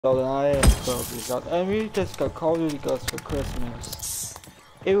And I am 12 years old, and we just got Call of Duty Ghosts for Christmas.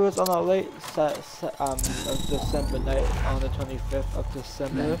 It was on a late December night, on the 25th of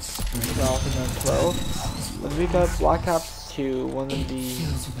December 2012, when we got Black Ops 2, one of the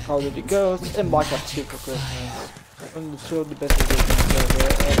Call of Duty Ghosts, and Black Ops 2 for Christmas. One of the two of the best games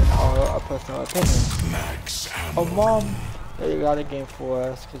ever, in our personal opinion. Our mom got a game for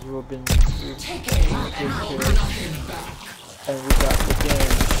us because we've been and we got the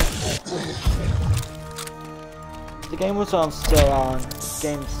game. The game was still on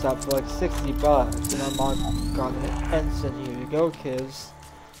GameStop for like $60, and our mom got it and said, "Here you go, kids."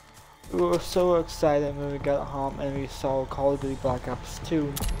 We were so excited when we got home and we saw Call of Duty Black Ops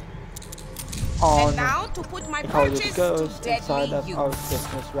 2 on to put my Call of Duty Ghost inside of our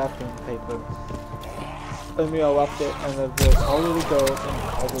Christmas wrapping paper. And we all wrapped it in the Call of Duty Ghost and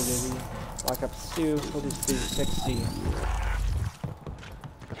Call of Duty Black Ops 2 for the 360.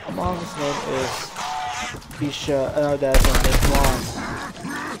 Our mom's name is Isha and our dad's name is Juan.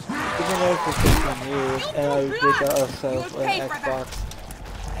 We've been there for 15 years and we did got ourselves an Xbox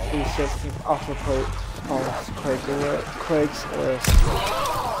 360 off the Craigslist.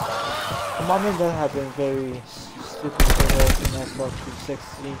 Our mom and dad have been very stupid for us in Xbox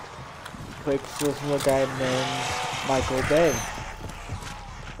 360. Craigslist with a guy named Michael Bay.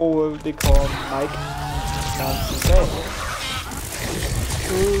 Or they call him Mike Nonsense Bay.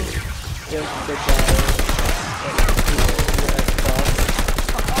 Who is the guy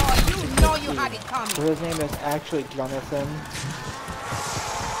so his name is actually Jonathan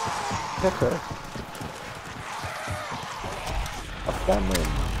Picker. A family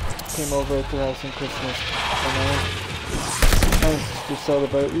came over to have some Christmas and to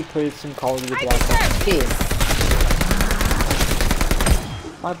celebrate. We played some Call of Duty Black Ops 2.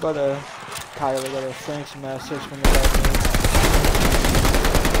 My brother Kyler got a thanks message from the guy named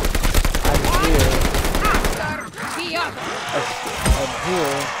I'm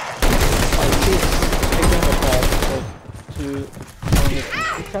here. I choose a gamer pad to on the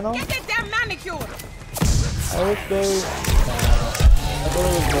YouTube channel. Get that damn manicure. I was very mad. I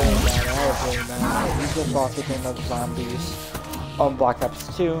was very mad. We just lost the game of zombies on Black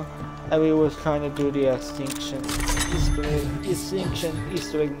Ops 2, and we was trying to do the Extinction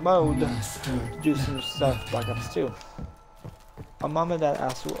Easter egg mode to do some stuff Black Ops 2. Our mom and dad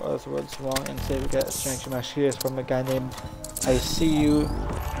asked us what's wrong and said we got a strange messages from a guy named I See You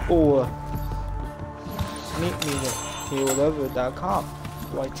or Meet Me here whatever.com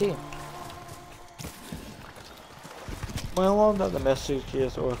YT. When one of the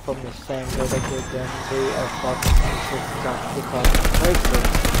messages were from the same director than the Xbox 360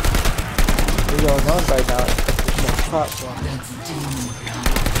 Craigslist. We don't know by now it's the platform.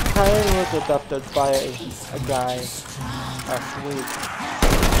 Kylie was adopted by a guy last week.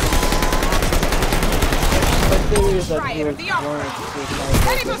 But there is that he was going to see my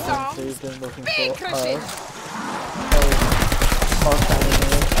brother and so he's been looking for us. All finding it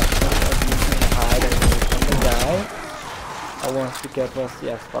as soon as you can hide and away from the guy. I want to give us the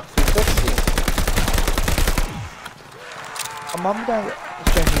Xbox 360. A mom and dad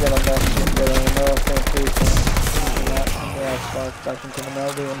strangely got a message that an American person thinking that the Xbox back into the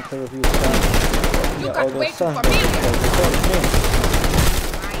melody and play with you stuff. You got older son. I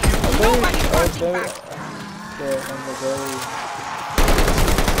was very scared and was very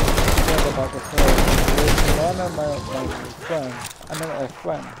scared about the story. I met my friend. I met a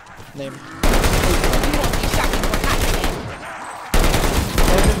friend named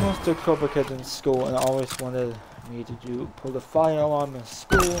Evan was the Cobra Kid in school and always wanted me to pull the fire alarm in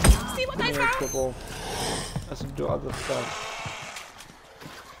school, see what I found? trouble, and do other stuff.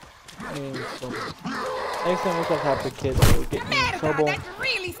 I mean, so next time we can have the kid that will get me in trouble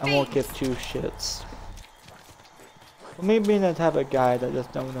and won't give two shits. For me being the type of guy that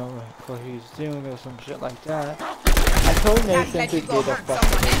just don't know what he's doing or some shit like that, I told Nathan to get a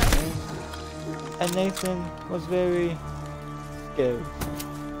fucking Nathan, and Nathan was very scared.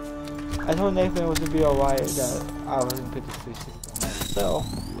 I told Nathan it would be alright that I was in pretty myself.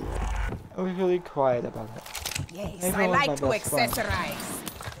 I was really quiet about it. Yes, Nathan I was like my to best friend. accessorize.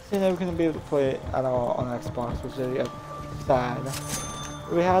 Seeing that we couldn't be able to play it at all on Xbox was really sad.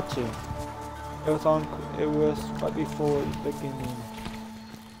 We had to. It was right before the beginning.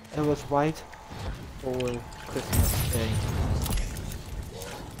 It was right before Christmas Day.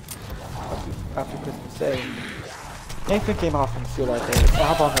 After Christmas Day. Nathan came off from school that day. I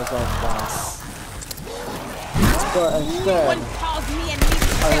hop on his Xbox. But instead, I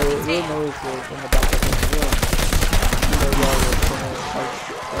heard real noises in the back of his room. Y'all were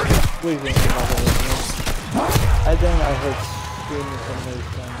breathing in the back of his room. And then I heard screaming from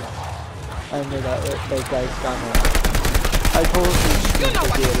Nathan. I knew that that guy's got me. I told you she should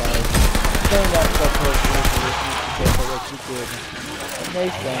be alive. Saying that the person was to for what she did. And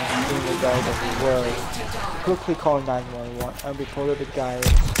Nathan, being the guy that he was, quickly called 911 and reported the guy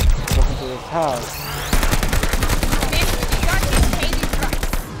walking to his house.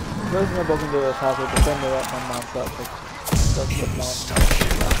 The person that broke into his house was defended at my mom's house. That's what mom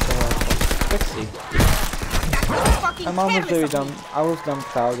Trixie. My mom was very dumb. I was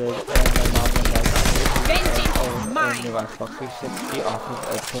dumbfounded, and my mom was like, a new Xbox 360 off of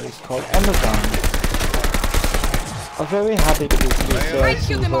a place called Amazon. I was very happy to be there.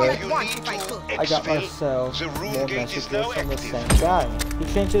 I got myself more messages from the same guy. He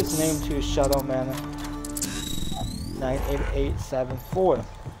changed his name to Shadowman 98874.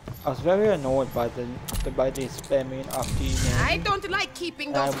 I was very annoyed by the spamming of the name. I don't like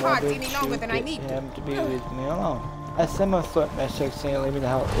keeping those cards any longer than I need him to be leave me alone. I sent him a threat message saying leave me the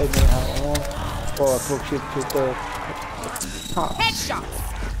hell alone for a book to the top. Headshots!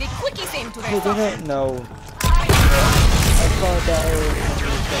 The quickies into their He didn't know. I saw that it was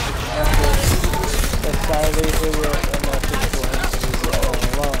that sadly it was a message for him to leave me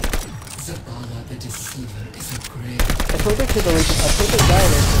alone. I told the kid to leave I told the guy to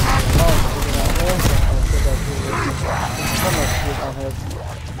leave me alone to get out there, and I said that he was on his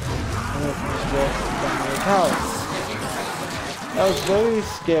house. I was very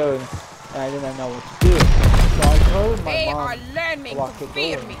scared and I didn't know what to do. So I told my mom to lock the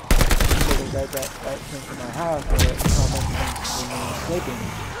door. So the guy that came to my house and it almost when we were sleeping.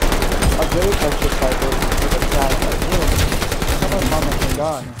 I was very precious by this with a guy in my room. So my mom had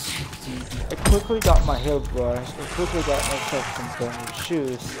gone. I quickly got my hair brushed, I quickly got myself some brand new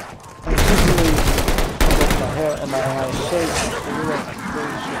shoes, and quickly put my hair and my eyes shaved, the little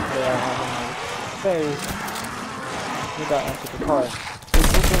shit that I have on my face. We got into the car. We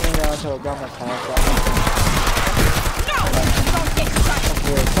quickly went down to our grandma's house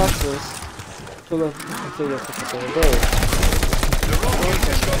in Texas to live until this particular day.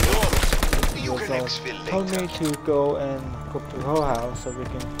 Told me to go and go to her house so we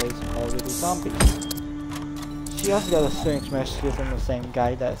can play some Call of Duty Zombies. She also got a strange message from the same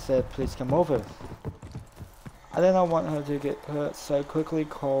guy that said please come over. I did not want her to get hurt, so I quickly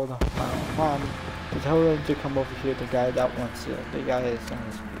called my mom to tell her to come over here. The guy that wants it. The guy is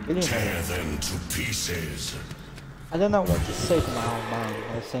getting her. Tear them to pieces. I did not want to say to my own mom.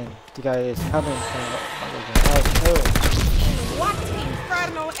 I was saying the guy is coming from her. What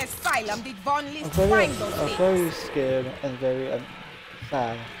infernal asylum did Von List find those I was very scared and very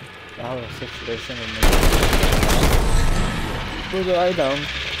sad about the situation in me. Who do I know?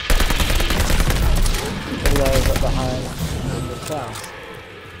 The guy was behind the class.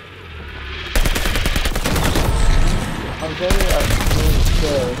 I'm very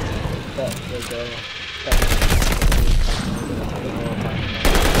scared that the girl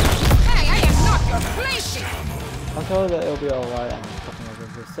Hey, I am not your plaything! I told her that it'll be alright, I'm fucking over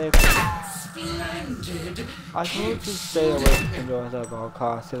to safe. I told her to stay away from the doors at all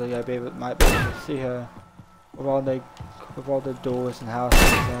costs so that I might be able to see her with all the doors and houses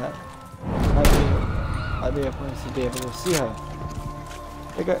that I'd be able to see her.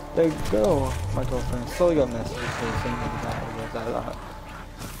 The girl, my girlfriend, slowly got messages saying that it was at her.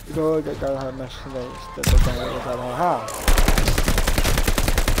 The girl got her message that the guy was at her house.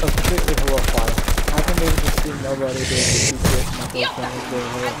 I was completely horrified. I can able to see nobody being able to get my girlfriend was very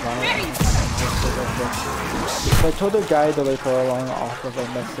horrified. So I told the guy to leave her alone off of a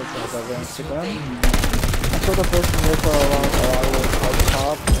message over Instagram. I told the person to leave her alone or I would call the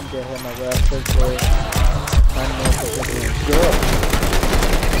cops and get him arrested for 9 minutes of being a girl.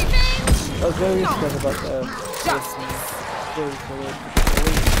 I was very scared about the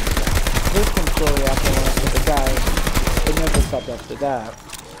this story after I went with the guy. It never stopped after that.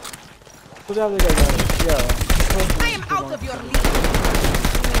 So that was I am out of your league.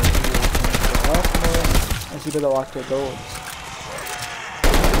 And she better lock the doors.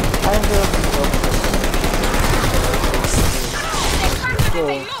 I ended up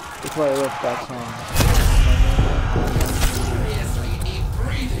in before I looked back home.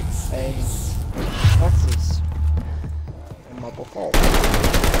 Hey, Texas. In Marble Falls.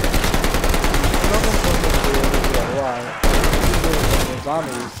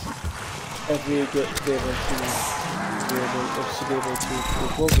 Zombies if we get to be able to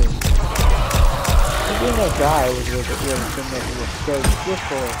focus. Being a guy was really scary just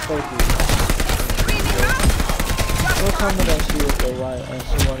for safety. She told me that she was alright and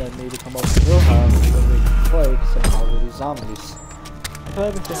she wanted me to come over to her house so we could play some Call of Duty Zombies. I thought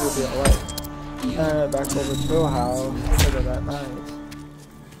everything would be alright. And I went back over to her house later that night.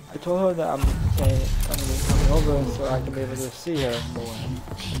 I I told her that I'm saying I'm gonna be coming over so I can be able to see her more.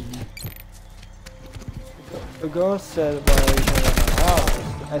 The girl said, "Why are you coming to my house?"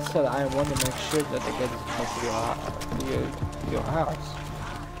 I said, "I want to make sure that the kid doesn't come to your house."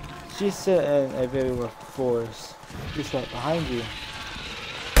 She said in a very rough voice, "He's right behind you."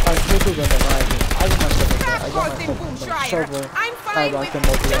 I quicker than imagine. I got myself a shovel. I rocked him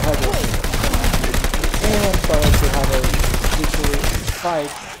over the head. And started to have a mutual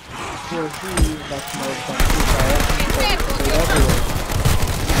fight. Here he knocked my son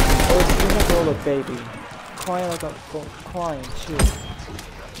I was in the girl a baby. Crying like a crying too.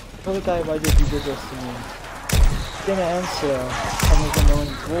 Tell the guy, "Why did you do this to me?" Didn't answer. And with an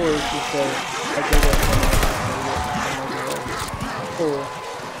annoying voice, he said, "I did it for my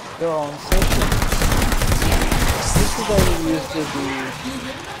they're on session." This is why we used to be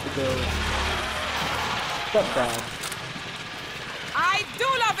the stepdad. I do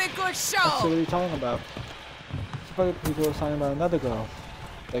love a good So what are show. you talking about? It's probably people are talking about another girl.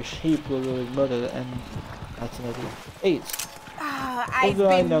 Like she brutally murdered and that's another 8. I've Although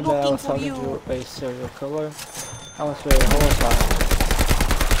I been know that I looking was for talking you. to a serial killer, I was very horrified.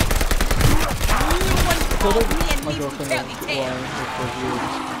 You So want that me and my me to girlfriend tell was the tale. lying because you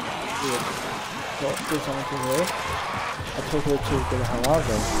do something to her. I told her to get the hell out of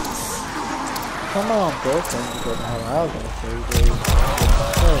there. Tell my own girlfriend to get the hell out of there, so he did.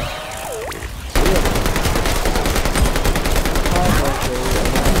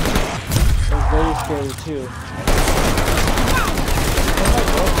 It was very scary too.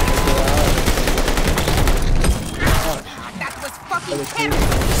 That was fucking terrible.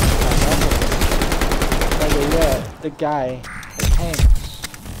 The guy, the tank.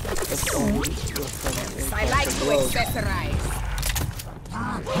 I like to accessorize.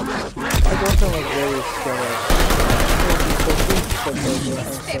 My girlfriend was very scared.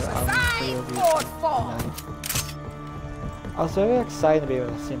 Step aside, forward fall. I was very excited to be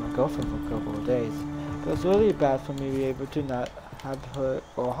able to see my girlfriend for a couple of days. But it was really bad for me to be able to not have her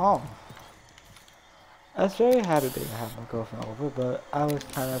go home. I was very happy to have my girlfriend over, but I was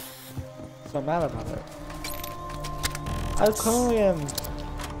kind of so mad about it. I currently am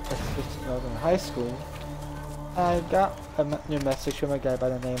in high school. I got a new message from a guy by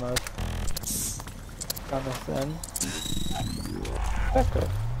the name of Jonathan Becker.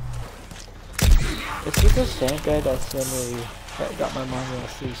 Is he the same guy that got my money at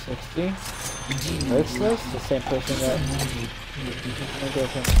 360? Craigslist? The same person that my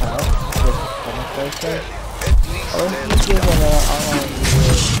girlfriend's house with the person? Or is he doing an online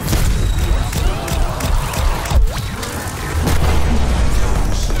video?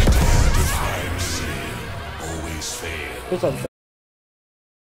 Always fail.